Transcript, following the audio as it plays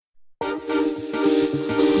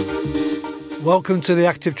Welcome to the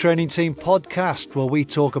Active Training Team podcast, where we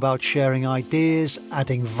talk about sharing ideas,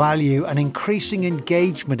 adding value and increasing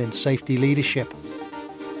engagement in safety leadership.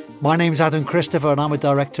 My name's Adam Christopher and I'm a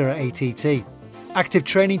director at ATT. Active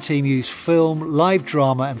Training Team use film, live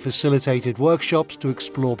drama and facilitated workshops to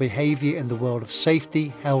explore behaviour in the world of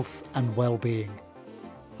safety, health and well-being.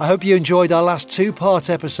 I hope you enjoyed our last two-part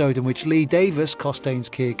episode in which Lee Davis, Costain's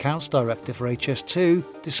Key Accounts Director for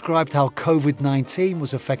HS2, described how COVID-19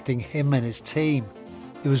 was affecting him and his team.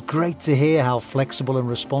 It was great to hear how flexible and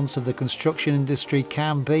responsive the construction industry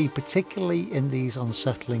can be, particularly in these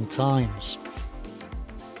unsettling times.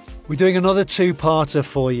 We're doing another two-parter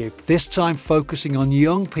for you, this time focusing on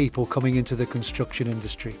young people coming into the construction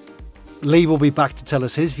industry. Lee will be back to tell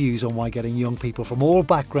us his views on why getting young people from all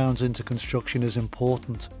backgrounds into construction is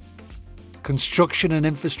important. Construction and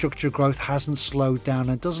infrastructure growth hasn't slowed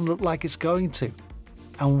down and doesn't look like it's going to.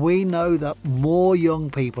 And we know that more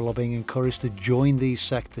young people are being encouraged to join these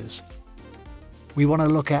sectors. We want to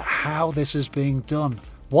look at how this is being done,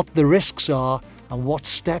 what the risks are, and what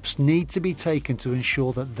steps need to be taken to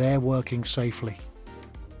ensure that they're working safely.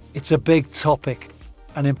 It's a big topic.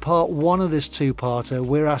 And in part one of this two-parter,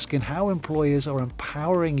 we're asking how employers are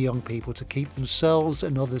empowering young people to keep themselves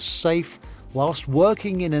and others safe whilst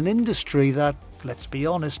working in an industry that, let's be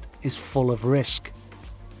honest, is full of risk.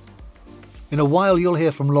 In a while, you'll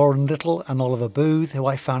hear from Lauren Little and Oliver Booth, who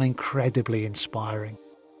I found incredibly inspiring.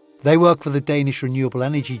 They work for the Danish renewable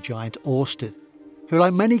energy giant Ørsted, who,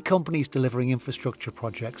 like many companies delivering infrastructure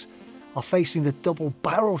projects, are facing the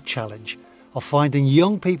double-barrel challenge of finding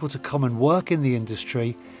young people to come and work in the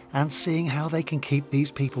industry and seeing how they can keep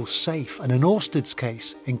these people safe and, in Ørsted's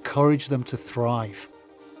case, encourage them to thrive.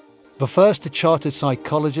 But first, to chartered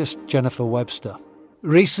psychologist Jennifer Webster.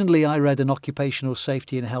 Recently, I read an Occupational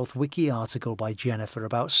Safety and Health Wiki article by Jennifer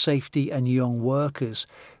about safety and young workers.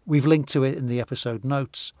 We've linked to it in the episode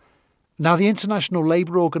notes. Now, the International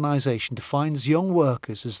Labour Organization defines young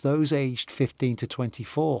workers as those aged 15 to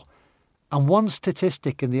 24. And one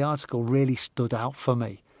statistic in the article really stood out for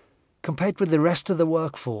me. Compared with the rest of the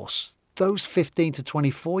workforce, those 15 to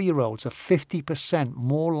 24-year-olds are 50%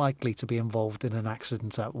 more likely to be involved in an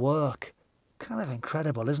accident at work. Kind of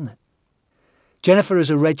incredible, isn't it? Jennifer is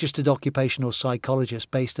a registered occupational psychologist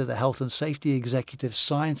based at the Health and Safety Executive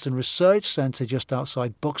Science and Research Centre just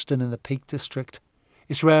outside Buxton in the Peak District.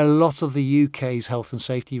 It's where a lot of the UK's health and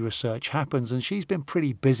safety research happens, and she's been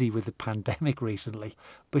pretty busy with the pandemic recently.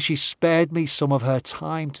 But she spared me some of her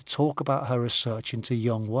time to talk about her research into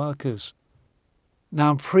young workers.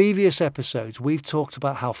 Now, in previous episodes, we've talked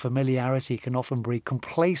about how familiarity can often breed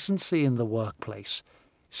complacency in the workplace.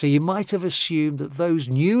 So you might have assumed that those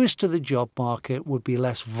newest to the job market would be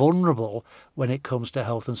less vulnerable when it comes to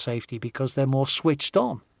health and safety because they're more switched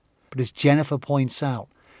on. But as Jennifer points out,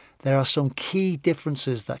 there are some key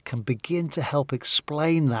differences that can begin to help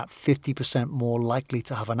explain that 50% more likely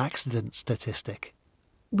to have an accident statistic.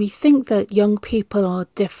 We think that young people are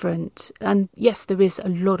different, and yes, there is a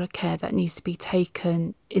lot of care that needs to be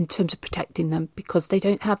taken in terms of protecting them because they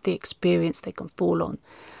don't have the experience they can fall on.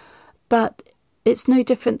 But it's no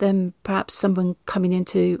different than perhaps someone coming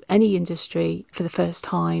into any industry for the first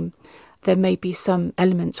time. There may be some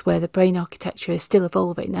elements where the brain architecture is still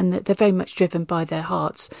evolving and that they're very much driven by their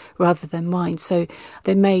hearts rather than minds. So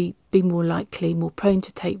they may be more likely, more prone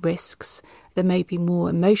to take risks. They may be more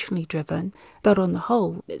emotionally driven. But on the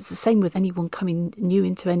whole, it's the same with anyone coming new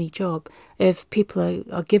into any job. If people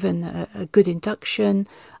are given a good induction,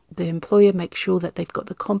 the employer makes sure that they've got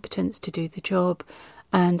the competence to do the job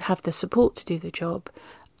and have the support to do the job,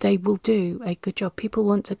 they will do a good job. People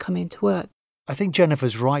want to come into work. I think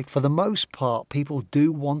Jennifer's right. For the most part, people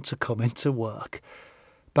do want to come into work.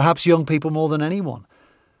 Perhaps young people more than anyone.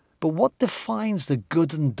 But what defines the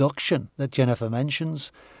good induction that Jennifer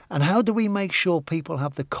mentions? And how do we make sure people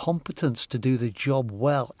have the competence to do the job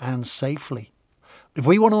well and safely? If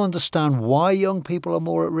we want to understand why young people are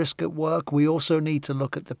more at risk at work, we also need to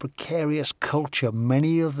look at the precarious culture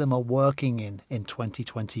many of them are working in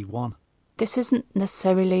 2021. This isn't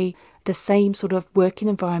necessarily the same sort of working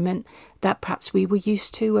environment that perhaps we were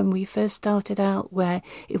used to when we first started out, where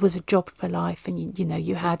it was a job for life and,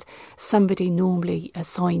 you had somebody normally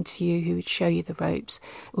assigned to you who would show you the ropes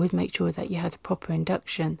or would make sure that you had a proper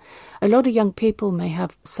induction. A lot of young people may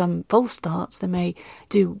have some false starts. They may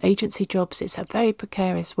do agency jobs. It's a very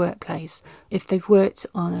precarious workplace. If they've worked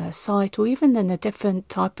on a site or even in a different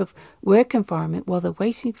type of work environment while they're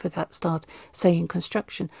waiting for that start, say in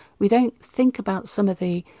construction, we don't think about some of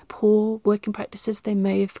the poor working practices they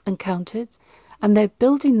may have encountered. And they're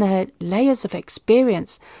building their layers of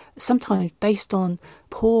experience, sometimes based on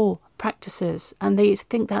poor practices and they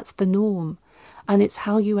think that's the norm. And it's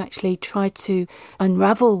how you actually try to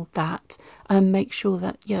unravel that and make sure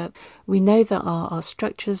that, we know that our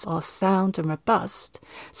structures are sound and robust.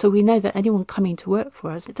 So we know that anyone coming to work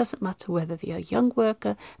for us, it doesn't matter whether they're a young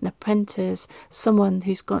worker, an apprentice, someone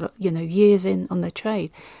who's got, years in on the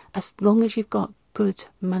trade, as long as you've got good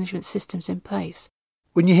management systems in place.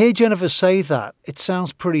 When you hear Jennifer say that, it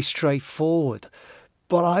sounds pretty straightforward.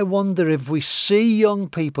 But I wonder if we see young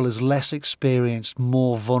people as less experienced,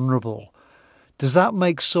 more vulnerable, does that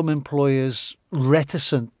make some employers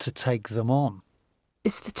reticent to take them on?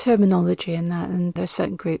 It's the terminology in that, and there are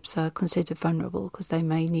certain groups are considered vulnerable because they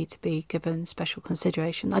may need to be given special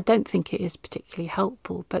consideration. I don't think it is particularly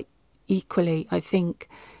helpful, but equally, I think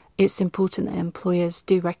it's important that employers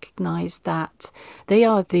do recognise that they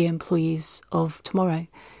are the employees of tomorrow.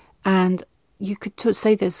 And you could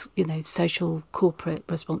say there's, social corporate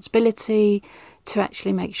responsibility to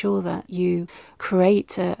actually make sure that you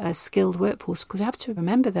create a skilled workforce. Because you have to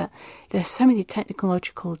remember that there's so many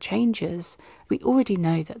technological changes. We already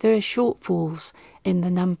know that there are shortfalls in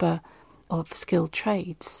the number of skilled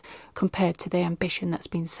trades compared to the ambition that's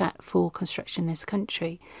been set for construction in this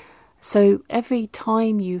country. So every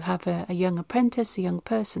time you have a young apprentice, a young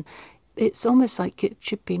person, it's almost like it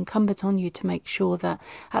should be incumbent on you to make sure that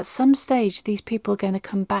at some stage these people are going to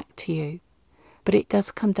come back to you. But it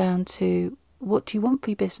does come down to, what do you want for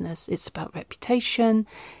your business? It's about reputation,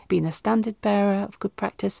 being a standard bearer of good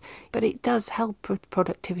practice, but it does help with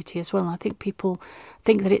productivity as well. And I think people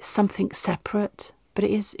think that it's something separate, but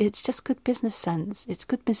it's just good business sense. It's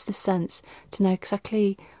good business sense to know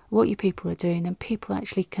exactly what your people are doing, and people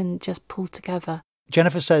actually can just pull together.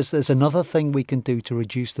 Jennifer says there's another thing we can do to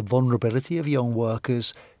reduce the vulnerability of young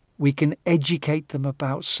workers. We can educate them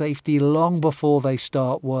about safety long before they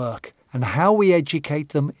start work, and how we educate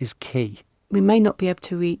them is key. We may not be able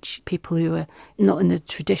to reach people who are not in the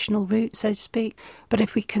traditional route, so to speak, but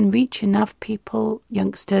if we can reach enough people,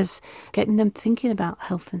 youngsters, getting them thinking about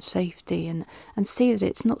health and safety and see that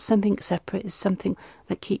it's not something separate, it's something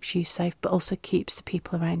that keeps you safe, but also keeps the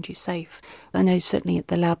people around you safe. I know certainly at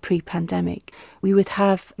the lab pre-pandemic, we would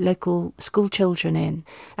have local school children in,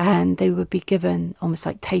 and they would be given almost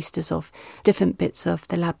like tasters of different bits of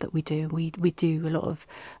the lab that we do. We do a lot of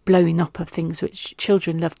blowing up of things which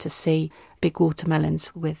children love to see, big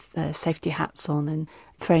watermelons with safety hats on and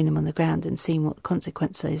throwing them on the ground and seeing what the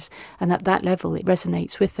consequence is. And at that level, it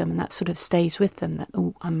resonates with them, and that sort of stays with them, that,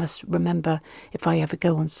 I must remember if I ever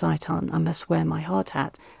go on site, I must wear my hard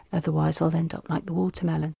hat, otherwise I'll end up like the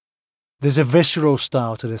watermelon. There's a visceral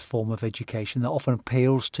style to this form of education that often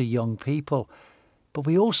appeals to young people. But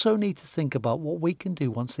we also need to think about what we can do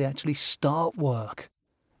once they actually start work.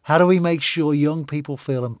 How do we make sure young people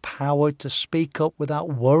feel empowered to speak up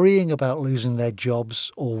without worrying about losing their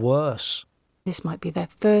jobs or worse? This might be their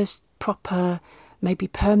first proper, maybe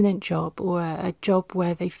permanent job, or a job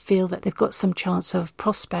where they feel that they've got some chance of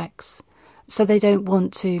prospects. So they don't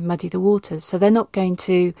want to muddy the waters. So they're not going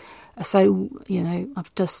to say,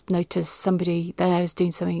 I've just noticed somebody there is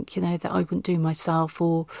doing something, that I wouldn't do myself,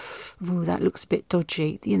 or that looks a bit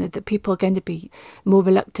dodgy. That people are going to be more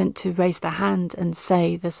reluctant to raise their hand and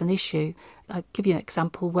say there's an issue. I'll give you an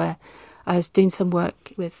example where I was doing some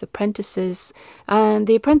work with apprentices, and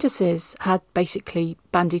the apprentices had basically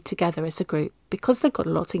bandied together as a group because they've got a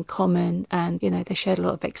lot in common, and they shared a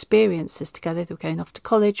lot of experiences together. They were going off to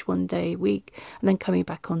college one day a week and then coming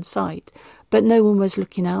back on site, but no one was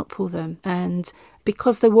looking out for them. And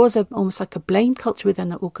because there was almost like a blame culture within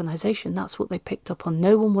the organisation, that's what they picked up on.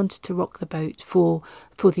 No one wanted to rock the boat for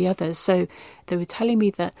the others. So they were telling me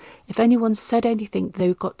that if anyone said anything,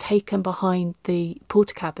 they got taken behind the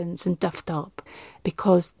porter cabins and duffed up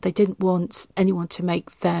because they didn't want anyone to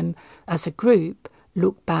make them as a group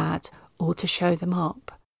look bad or to show them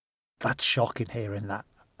up. That's shocking hearing that.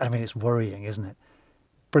 I mean, it's worrying, isn't it?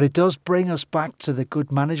 But it does bring us back to the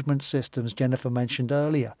good management systems Jennifer mentioned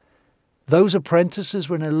earlier. Those apprentices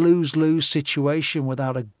were in a lose-lose situation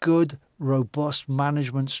without a good, robust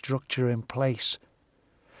management structure in place.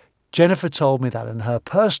 Jennifer told me that in her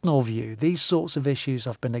personal view, these sorts of issues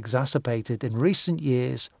have been exacerbated in recent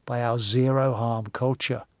years by our zero-harm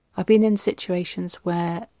culture. I've been in situations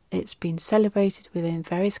where it's been celebrated within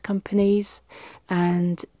various companies,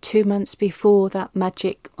 and 2 months before that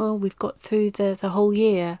magic, we've got through the whole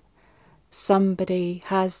year, somebody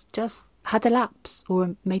has just had a lapse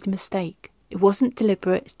or made a mistake. It wasn't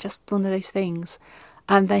deliberate, it's just one of those things.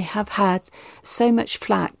 And they have had so much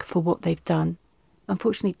flack for what they've done.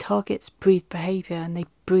 Unfortunately, targets breed behaviour, and they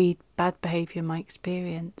breed bad behaviour in my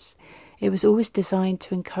experience. It was always designed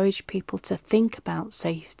to encourage people to think about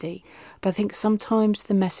safety. But I think sometimes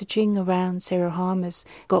the messaging around zero harm has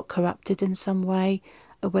got corrupted in some way,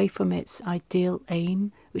 away from its ideal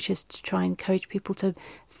aim, which is to try and encourage people to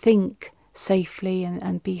think safely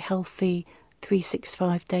and be healthy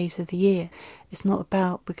 365 days of the year. It's not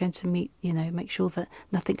about we're going to make sure that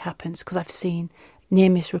nothing happens, because I've seen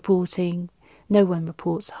near-miss reporting. No one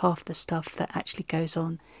reports half the stuff that actually goes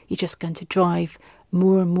on. You're just going to drive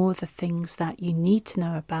more and more of the things that you need to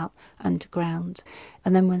know about underground.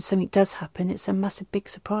 And then when something does happen, it's a massive big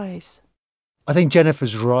surprise. I think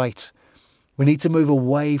Jennifer's right. We need to move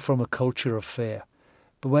away from a culture of fear.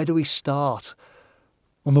 But where do we start?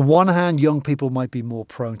 On the one hand, young people might be more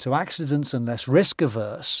prone to accidents and less risk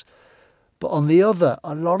averse. But on the other,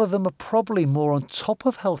 a lot of them are probably more on top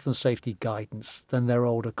of health and safety guidance than their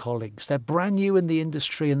older colleagues. They're brand new in the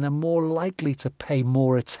industry and they're more likely to pay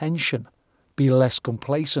more attention, be less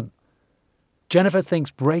complacent. Jennifer thinks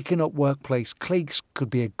breaking up workplace cliques could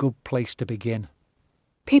be a good place to begin.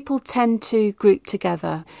 People tend to group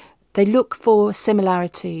together. They look for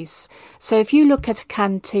similarities. So if you look at a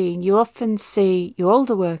canteen, you often see your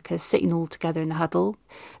older workers sitting all together in a huddle,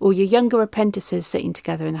 or your younger apprentices sitting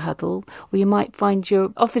together in a huddle, or you might find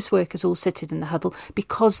your office workers all sitting in the huddle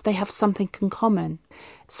because they have something in common.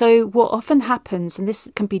 So what often happens, and this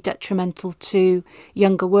can be detrimental to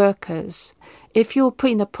younger workers, if you're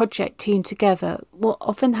putting a project team together, what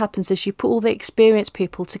often happens is you put all the experienced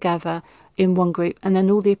people together in one group and then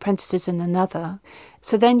all the apprentices in another.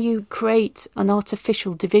 So then you create an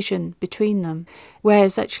artificial division between them.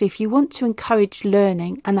 Whereas actually if you want to encourage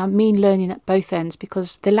learning, and I mean learning at both ends,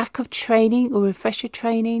 because the lack of training or refresher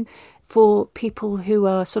training for people who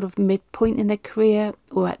are sort of midpoint in their career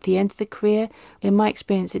or at the end of the career, in my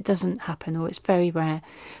experience it doesn't happen, or it's very rare.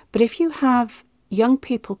 But if you have young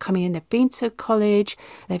people coming in, they've been to college,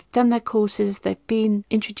 they've done their courses, they've been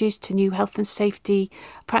introduced to new health and safety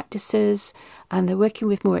practices, and they're working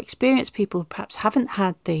with more experienced people who perhaps haven't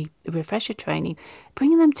had the refresher training,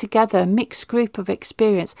 bringing them together, a mixed group of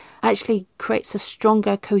experience, actually creates a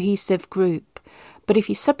stronger, cohesive group. But if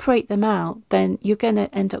you separate them out, then you're going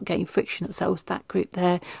to end up getting friction. It's oh, it's that group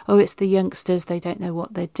there. Oh, it's the youngsters. They don't know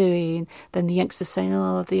what they're doing. Then the youngsters saying,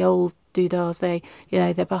 oh, the old doodahs,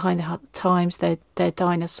 they're behind the times. They're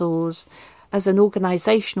dinosaurs. As an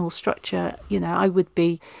organisational structure, I would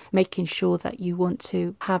be making sure that you want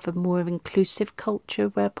to have a more inclusive culture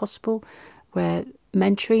where possible, where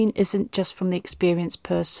mentoring isn't just from the experienced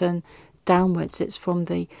person downwards. It's from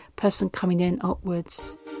the person coming in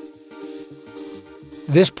upwards.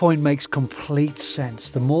 This point makes complete sense.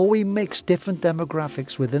 The more we mix different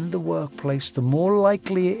demographics within the workplace, the more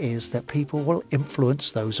likely it is that people will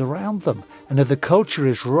influence those around them. And if the culture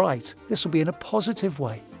is right, this will be in a positive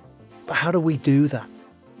way. But how do we do that?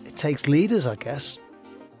 It takes leaders, I guess.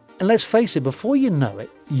 And let's face it, before you know it,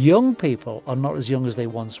 young people are not as young as they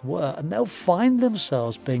once were, and they'll find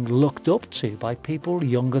themselves being looked up to by people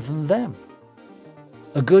younger than them.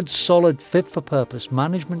 A good, solid, fit-for-purpose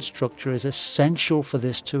management structure is essential for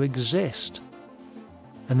this to exist.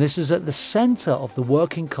 And this is at the centre of the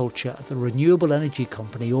working culture at the renewable energy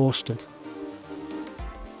company Ørsted.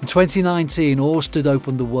 In 2019, Ørsted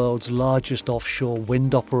opened the world's largest offshore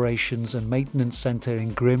wind operations and maintenance centre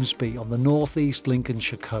in Grimsby on the northeast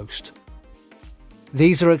Lincolnshire coast.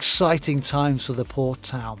 These are exciting times for the port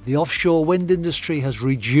town. The offshore wind industry has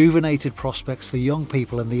rejuvenated prospects for young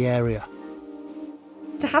people in the area.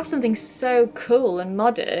 To have something so cool and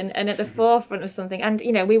modern and at the forefront of something, and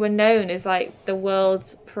we were known as like the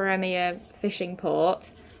world's premier fishing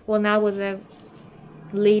port. Well, now we're the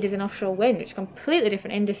leaders in offshore wind, which is a completely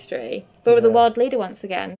different industry, but we're the world leader once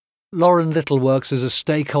again. Lauren Little works as a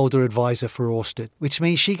stakeholder advisor for Ørsted, which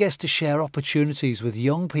means she gets to share opportunities with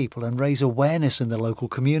young people and raise awareness in the local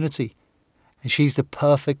community. And she's the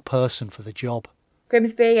perfect person for the job.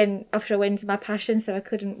 Grimsby and offshore wind's my passion, so I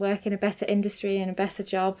couldn't work in a better industry and a better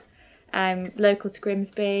job. I'm local to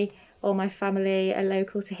Grimsby, all my family are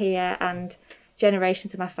local to here, and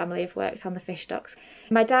generations of my family have worked on the fish docks.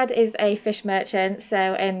 My dad is a fish merchant,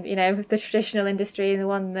 so the traditional industry and the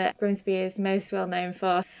one that Grimsby is most well known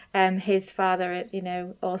for. His father,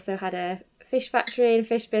 also had a fish factory and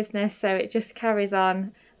fish business, so it just carries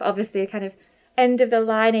on. But obviously, kind of end of the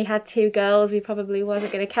line, he had 2 girls. We probably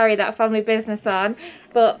wasn't going to carry that family business on.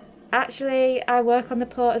 But actually, I work on the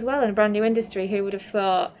port as well in a brand new industry. Who would have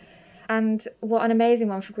thought? And what an amazing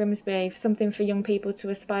one for Grimsby, something for young people to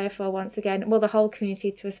aspire for once again. Well, the whole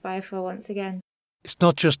community to aspire for once again. It's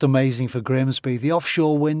not just amazing for Grimsby. The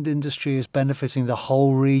offshore wind industry is benefiting the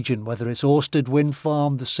whole region, whether it's Ørsted Wind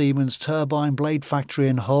Farm, the Siemens turbine blade factory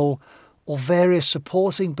in Hull, or various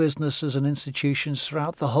supporting businesses and institutions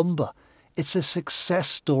throughout the Humber. It's a success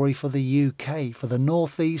story for the UK, for the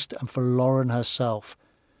North East and for Lauren herself.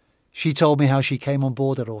 She told me how she came on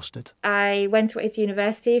board at Ørsted. I went to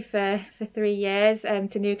university for 3 years,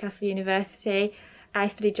 to Newcastle University. I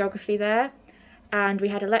studied geography there, and we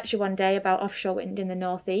had a lecture one day about offshore wind in the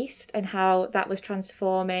North East and how that was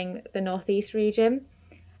transforming the North East region.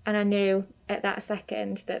 And I knew at that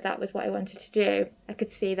second that that was what I wanted to do. I could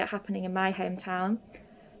see that happening in my hometown.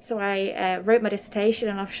 So I wrote my dissertation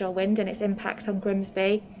on offshore wind and its impact on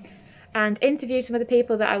Grimsby, and interviewed some of the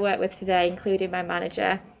people that I work with today, including my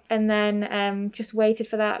manager. And then just waited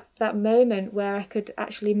for that moment where I could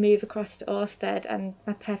actually move across to Ørsted, and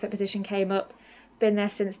my perfect position came up. Been there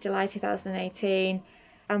since July 2018.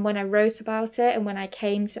 And when I wrote about it and when I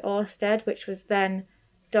came to Ørsted, which was then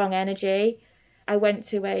Dong Energy, I went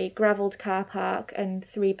to a gravelled car park and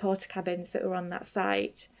 3 porta cabins that were on that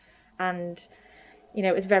site. And,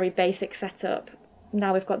 it was very basic setup.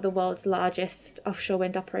 Now we've got the world's largest offshore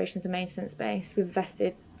wind operations and maintenance base. We've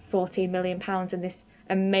invested £14 million in this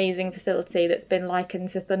amazing facility that's been likened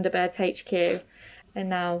to Thunderbird's HQ, and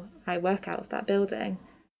now I work out of that building.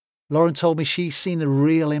 Lauren told me she's seen a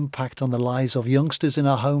real impact on the lives of youngsters in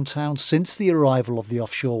her hometown since the arrival of the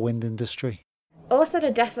offshore wind industry. Ørsted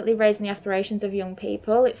are definitely raising the aspirations of young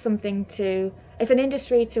people. It's an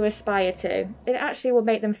industry to aspire to. It actually will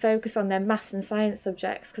make them focus on their maths and science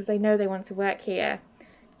subjects because they know they want to work here.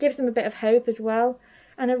 Gives them a bit of hope as well,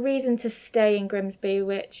 and a reason to stay in Grimsby,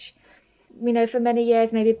 which, for many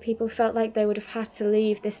years maybe people felt like they would have had to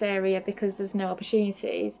leave this area because there's no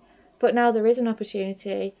opportunities. But now there is an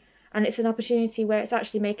opportunity, and it's an opportunity where it's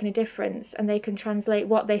actually making a difference, and they can translate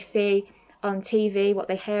what they see on TV, what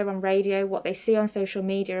they hear on radio, what they see on social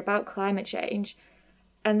media about climate change.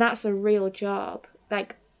 And that's a real job,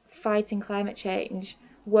 like fighting climate change,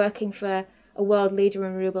 working for a world leader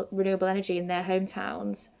in renewable energy in their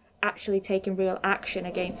hometowns, actually taking real action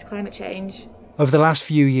against climate change. Over the last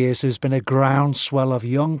few years, there's been a groundswell of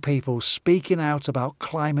young people speaking out about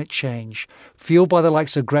climate change, fueled by the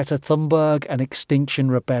likes of Greta Thunberg and Extinction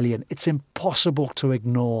Rebellion. It's impossible to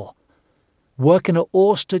ignore. Working at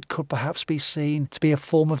Ørsted could perhaps be seen to be a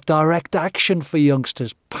form of direct action for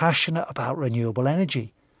youngsters passionate about renewable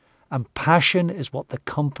energy. And passion is what the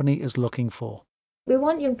company is looking for. We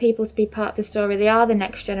want young people to be part of the story. They are the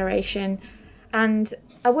next generation. And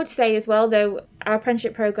I would say as well, though, our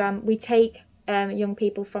apprenticeship programme, we take young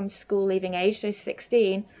people from school leaving age, so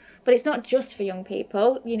 16, but it's not just for young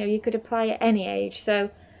people. You could apply at any age.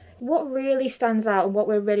 So what really stands out and what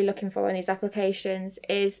we're really looking for in these applications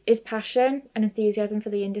is passion and enthusiasm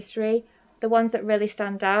for the industry. The ones that really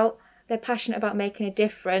stand out, they're passionate about making a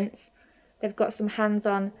difference. They've got some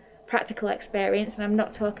hands-on practical experience, and I'm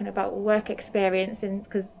not talking about work experience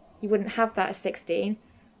because you wouldn't have that at 16,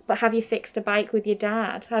 but have you fixed a bike with your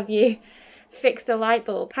dad? Have you fixed a light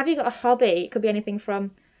bulb? Have you got a hobby? It could be anything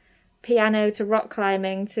from piano to rock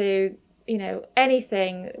climbing to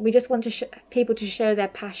anything. We just want people to show their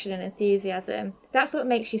passion and enthusiasm. That's what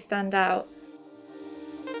makes you stand out.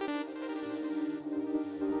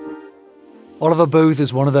 Oliver Booth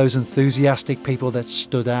is one of those enthusiastic people that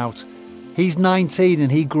stood out. He's 19 and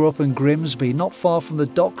he grew up in Grimsby, not far from the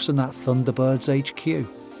docks and that Thunderbird's HQ.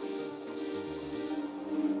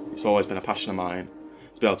 It's always been a passion of mine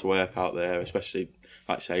to be able to work out there, especially,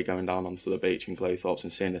 like say, going down onto the beach in Claythorpes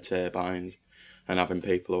and seeing the turbines, and having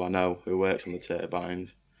people who I know who works on the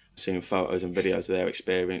turbines, seeing photos and videos of their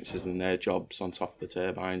experiences and their jobs on top of the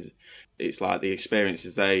turbines. It's like the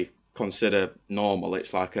experiences they consider normal.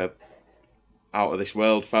 It's like a out of this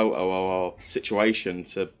world photo or situation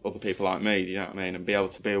to other people like me, do you know what I mean? And be able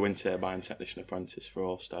to be a wind turbine technician apprentice for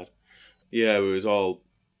Ørsted. Yeah, we was all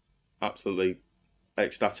absolutely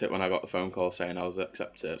ecstatic when I got the phone call saying I was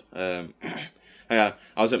accepted. Yeah,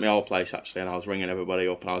 I was at my old place actually, and I was ringing everybody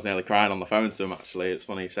up, and I was nearly crying on the phone to them actually. It's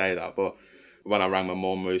funny you say that, but when I rang my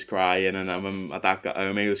mum, who was crying, and when my dad got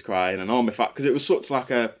home, he was crying, and all my because it was such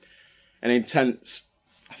like an intense.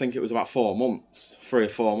 I think it was about 4 months, 3 or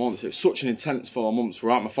 4 months. It was such an intense 4 months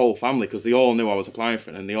throughout my full family because they all knew I was applying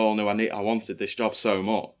for it, and they all knew I wanted this job so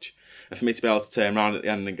much. And for me to be able to turn around at the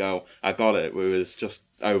end and go, I got it, we was just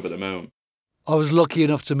over the moon. I was lucky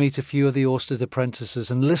enough to meet a few of the Ørsted apprentices,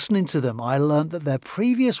 and listening to them, I learnt that their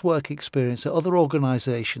previous work experience at other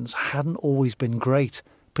organisations hadn't always been great,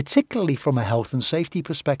 particularly from a health and safety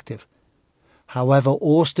perspective. However,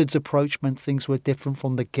 Ørsted's approach meant things were different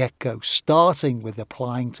from the get-go, starting with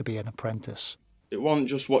applying to be an apprentice. It wasn't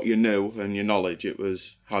just what you knew and your knowledge, it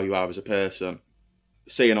was how you are as a person.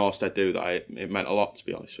 Seeing Ørsted do that, it meant a lot, to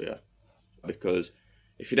be honest with you, because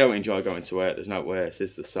if you don't enjoy going to work, there's no worse,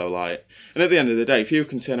 is there? So, like, and at the end of the day, if you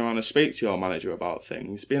can turn around and speak to your manager about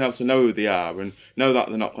things, being able to know who they are and know that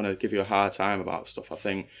they're not going to give you a hard time about stuff, I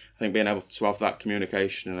think being able to have that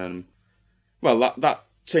communication and, well, that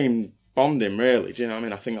team bonding, really, do you know what I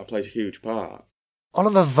mean? I think that plays a huge part.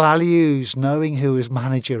 Oliver values knowing who his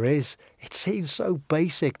manager is. It seems so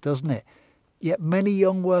basic, doesn't it? Yet many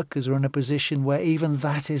young workers are in a position where even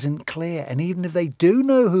that isn't clear. And even if they do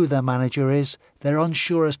know who their manager is, they're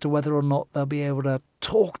unsure as to whether or not they'll be able to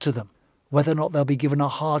talk to them, whether or not they'll be given a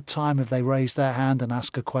hard time if they raise their hand and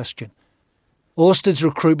ask a question. Orsted's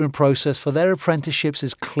recruitment process for their apprenticeships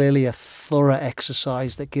is clearly a thorough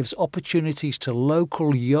exercise that gives opportunities to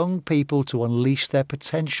local young people to unleash their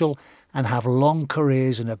potential and have long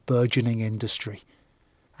careers in a burgeoning industry.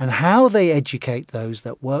 And how they educate those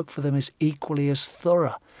that work for them is equally as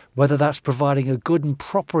thorough, whether that's providing a good and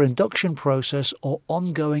proper induction process or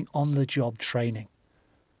ongoing on-the-job training.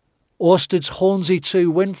 Orsted's Hornsey 2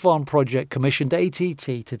 wind farm project commissioned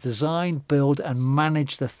ATT to design, build and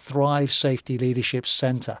manage the Thrive Safety Leadership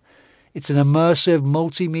Centre. It's an immersive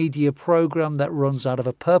multimedia programme that runs out of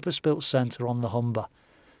a purpose-built centre on the Humber.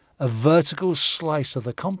 A vertical slice of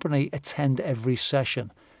the company attend every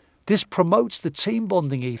session. This promotes the team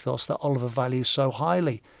bonding ethos that Oliver values so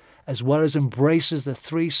highly, as well as embraces the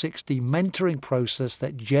 360 mentoring process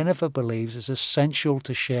that Jennifer believes is essential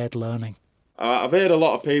to shared learning. I've heard a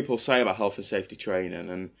lot of people say about health and safety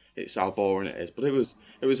training and it's how boring it is, but it was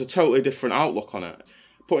a totally different outlook on it.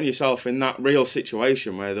 Putting yourself in that real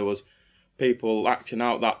situation where there was people acting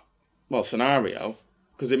out that, well, scenario,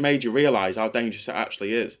 because it made you realise how dangerous it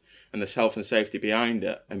actually is. And the health and safety behind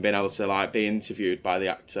it, and being able to like be interviewed by the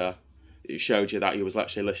actor, it showed you that he was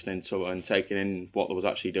actually listening to it and taking in what they was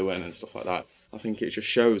actually doing and stuff like that. I think it just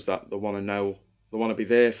shows that they want to know, they want to be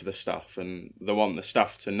there for the staff, and they want the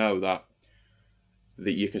staff to know that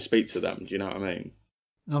you can speak to them. Do you know what I mean?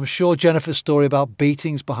 I'm sure Jennifer's story about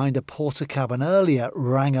beatings behind a porter cabin earlier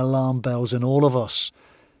rang alarm bells in all of us.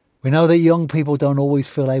 We know that young people don't always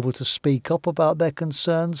feel able to speak up about their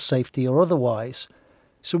concerns, safety or otherwise.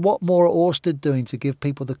 So what more are Orsted doing to give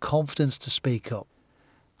people the confidence to speak up?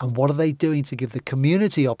 And what are they doing to give the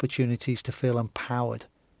community opportunities to feel empowered?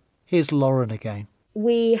 Here's Lauren again.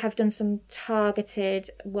 We have done some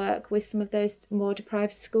targeted work with some of those more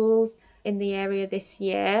deprived schools in the area this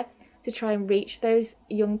year to try and reach those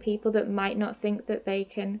young people that might not think that they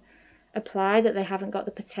can apply, that they haven't got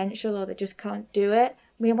the potential or they just can't do it.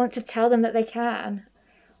 We want to tell them that they can.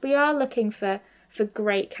 We are looking for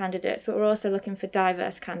great candidates, but we're also looking for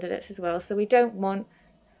diverse candidates as well. So we don't want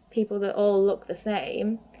people that all look the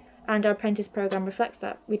same, and our apprentice programme reflects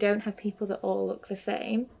that. We don't have people that all look the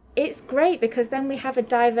same. It's great because then we have a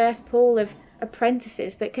diverse pool of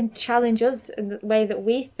apprentices that can challenge us in the way that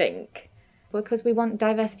we think, because we want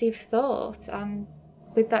diversity of thought, and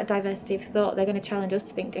with that diversity of thought they're going to challenge us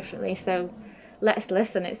to think differently. So let's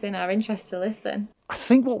listen. It's in our interest to listen. I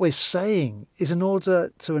think what we're saying is, in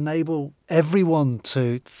order to enable everyone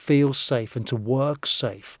to feel safe and to work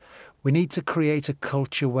safe, we need to create a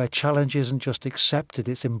culture where challenge isn't just accepted,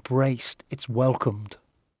 it's embraced, it's welcomed.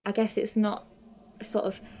 I guess it's not sort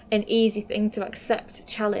of an easy thing to accept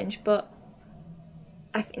challenge, but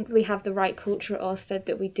I think we have the right culture at Orsted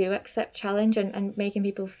that we do accept challenge, and making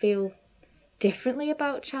people feel differently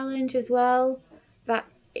about challenge as well. That,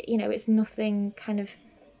 you know, it's nothing kind of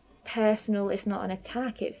personal, it's not an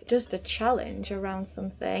attack, it's just a challenge around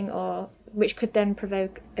something, or which could then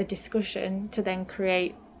provoke a discussion to then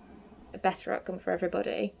create a better outcome for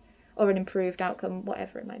everybody, or an improved outcome,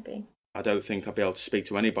 whatever it might be. I don't think I'd be able to speak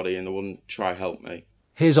to anybody and they wouldn't try help me.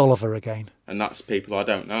 Here's Oliver again. And that's people I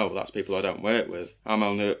don't know, that's people I don't work with. I'm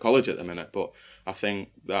only at college at the minute, but I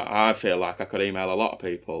think that I feel like I could email a lot of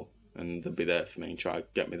people and they'd be there for me and try to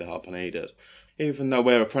get me the help I needed. Even though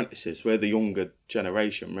we're apprentices, we're the younger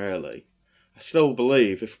generation, really. I still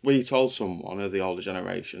believe if we told someone of the older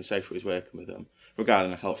generation, say if we was working with them,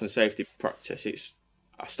 regarding a health and safety practice,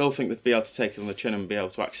 I still think they'd be able to take it on the chin and be able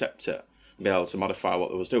to accept it and be able to modify what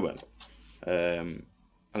they was doing. And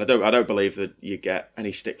I don't believe that you get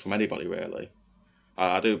any stick from anybody, really.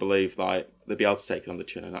 I do believe like they'd be able to take it on the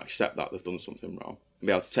chin and accept that they've done something wrong and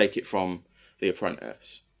be able to take it from the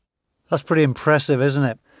apprentice. That's pretty impressive, isn't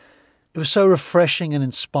it? It was so refreshing and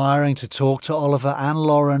inspiring to talk to Oliver and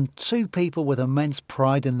Lauren, two people with immense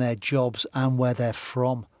pride in their jobs and where they're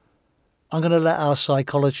from. I'm going to let our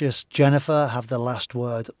psychologist Jennifer have the last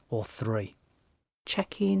word, or three.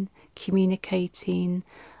 Checking, communicating,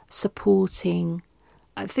 supporting.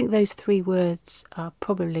 I think those three words are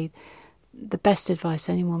probably the best advice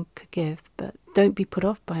anyone could give, but don't be put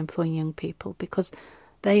off by employing young people because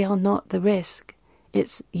they are not the risk.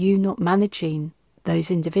 It's you not managing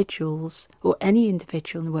those individuals or any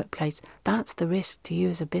individual in the workplace. That's the risk to you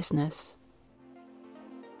as a business.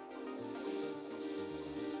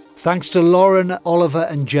 Thanks to Lauren, Oliver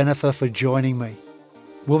and Jennifer for joining me.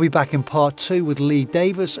 We'll be back in part 2 with Lee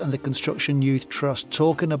Davis and the Construction Youth Trust,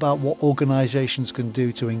 talking about what organisations can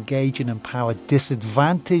do to engage and empower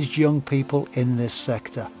disadvantaged young people in this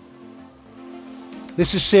sector.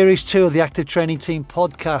 This is Series 2 of the Active Training Team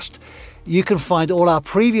podcast. You can find all our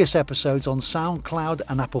previous episodes on SoundCloud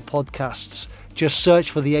and Apple Podcasts. Just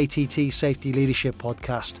search for the ATT Safety Leadership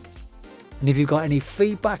Podcast. And if you've got any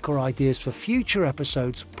feedback or ideas for future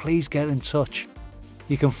episodes, please get in touch.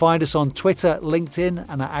 You can find us on Twitter, LinkedIn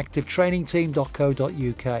and at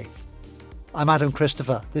activetrainingteam.co.uk. I'm Adam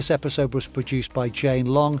Christopher. This episode was produced by Jane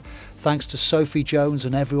Long. Thanks to Sophie Jones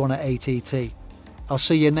and everyone at ATT. I'll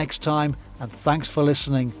see you next time, and thanks for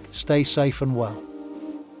listening. Stay safe and well.